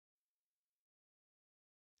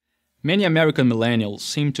Many American millennials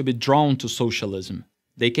seem to be drawn to socialism.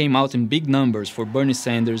 They came out in big numbers for Bernie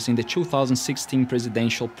Sanders in the 2016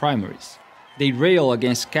 presidential primaries. They rail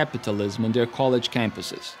against capitalism on their college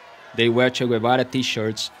campuses. They wear Che Guevara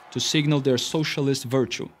t-shirts to signal their socialist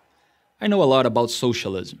virtue. I know a lot about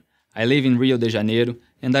socialism. I live in Rio de Janeiro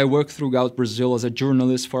and I work throughout Brazil as a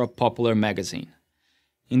journalist for a popular magazine.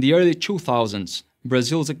 In the early 2000s,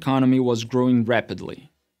 Brazil's economy was growing rapidly.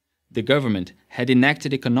 The government had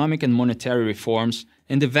enacted economic and monetary reforms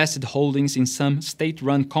and divested holdings in some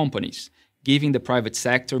state-run companies, giving the private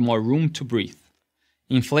sector more room to breathe.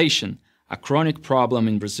 Inflation, a chronic problem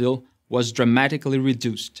in Brazil, was dramatically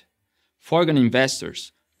reduced. Foreign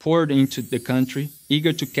investors poured into the country,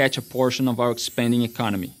 eager to catch a portion of our expanding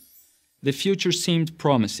economy. The future seemed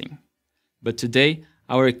promising. But today,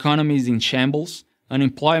 our economy is in shambles,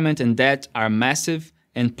 unemployment and debt are massive,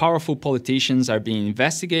 and powerful politicians are being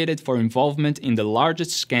investigated for involvement in the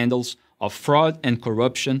largest scandals of fraud and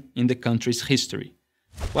corruption in the country's history.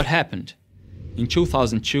 What happened? In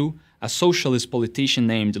 2002, a socialist politician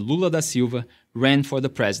named Lula da Silva ran for the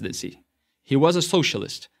presidency. He was a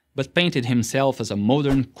socialist, but painted himself as a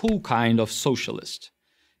modern, cool kind of socialist.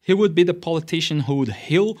 He would be the politician who would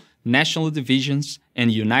heal national divisions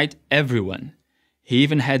and unite everyone. He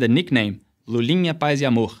even had a nickname, Lulinha Paz e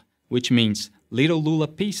Amor, which means Little Lula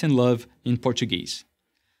Peace and Love in Portuguese.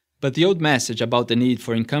 But the old message about the need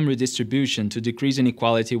for income redistribution to decrease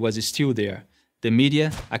inequality was still there. The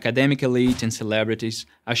media, academic elite and celebrities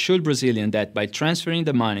assured Brazilians that by transferring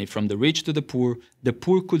the money from the rich to the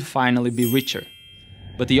poor could finally be richer.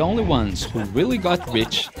 But the only ones who really got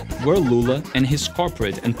rich were Lula and his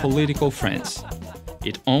corporate and political friends.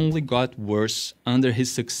 It only got worse under his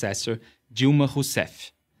successor, Dilma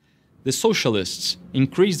Rousseff. The socialists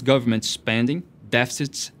increased government spending,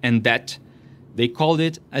 deficits, and debt. They called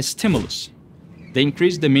it a stimulus. They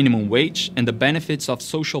increased the minimum wage and the benefits of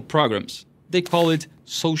social programs. They call it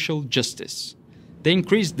social justice. They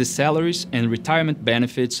increased the salaries and retirement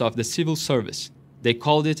benefits of the civil service. They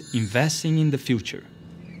called it investing in the future.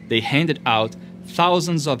 They handed out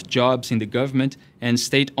thousands of jobs in the government and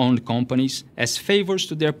state-owned companies as favors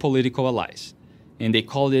to their political allies. And they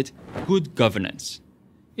called it good governance.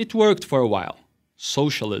 It worked for a while.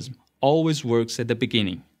 Socialism always works at the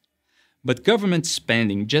beginning. But government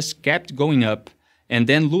spending just kept going up, and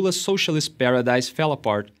then Lula's socialist paradise fell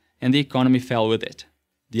apart and the economy fell with it.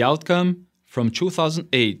 The outcome? From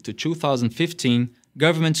 2008 to 2015,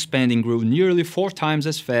 government spending grew nearly 4 times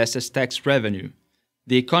as fast as tax revenue.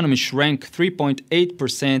 The economy shrank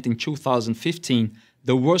 3.8% in 2015,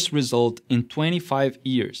 the worst result in 25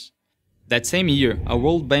 years. That same year, a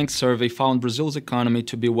World Bank survey found Brazil's economy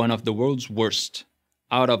to be one of the world's worst.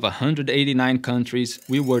 Out of 189 countries,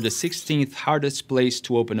 we were the 16th hardest place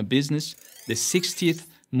to open a business, the 60th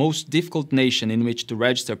most difficult nation in which to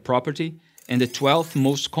register property, and the 12th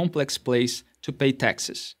most complex place to pay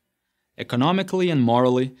taxes. Economically and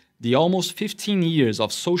morally, the almost 15 years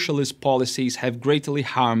of socialist policies have greatly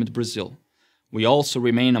harmed Brazil. We also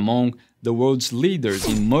remain among the world's leaders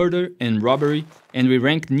in murder and robbery, and we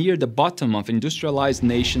rank near the bottom of industrialized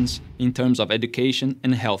nations in terms of education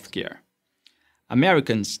and healthcare.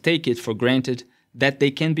 Americans take it for granted that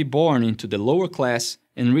they can be born into the lower class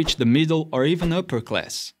and reach the middle or even upper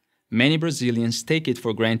class. Many Brazilians take it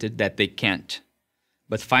for granted that they can't.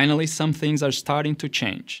 But finally, some things are starting to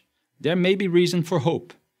change. There may be reason for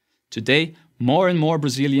hope. Today, more and more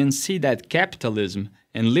Brazilians see that capitalism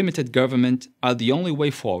and limited government are the only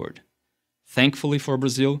way forward. Thankfully for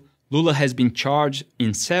Brazil, Lula has been charged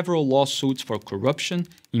in several lawsuits for corruption,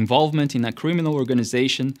 involvement in a criminal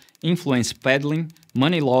organization, influence peddling,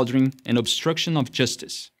 money laundering, and obstruction of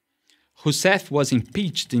justice. Rousseff was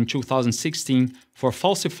impeached in 2016 for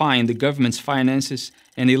falsifying the government's finances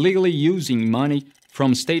and illegally using money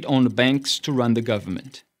from state-owned banks to run the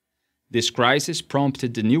government. This crisis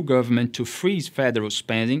prompted the new government to freeze federal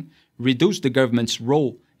spending, reduce the government's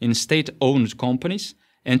role in state-owned companies,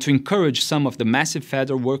 and to encourage some of the massive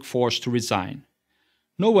federal workforce to resign.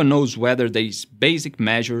 No one knows whether these basic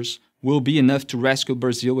measures will be enough to rescue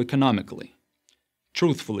Brazil economically.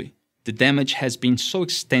 Truthfully, the damage has been so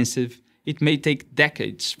extensive it may take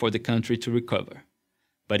decades for the country to recover.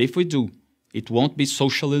 But if we do, it won't be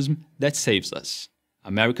socialism that saves us.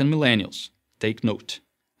 American millennials, take note.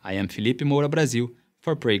 I am Felipe Moura Brasil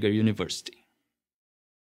for Prager University.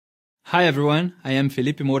 Hi everyone, I am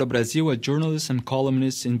Felipe Moura Brasil, a journalist and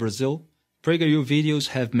columnist in Brazil. PragerU videos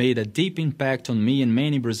have made a deep impact on me and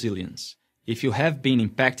many Brazilians. If you have been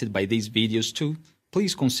impacted by these videos too,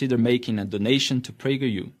 please consider making a donation to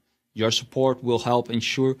PragerU. Your support will help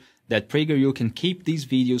ensure that PragerU can keep these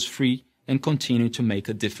videos free and continue to make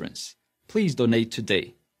a difference. Please donate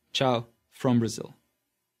today. Ciao from Brazil.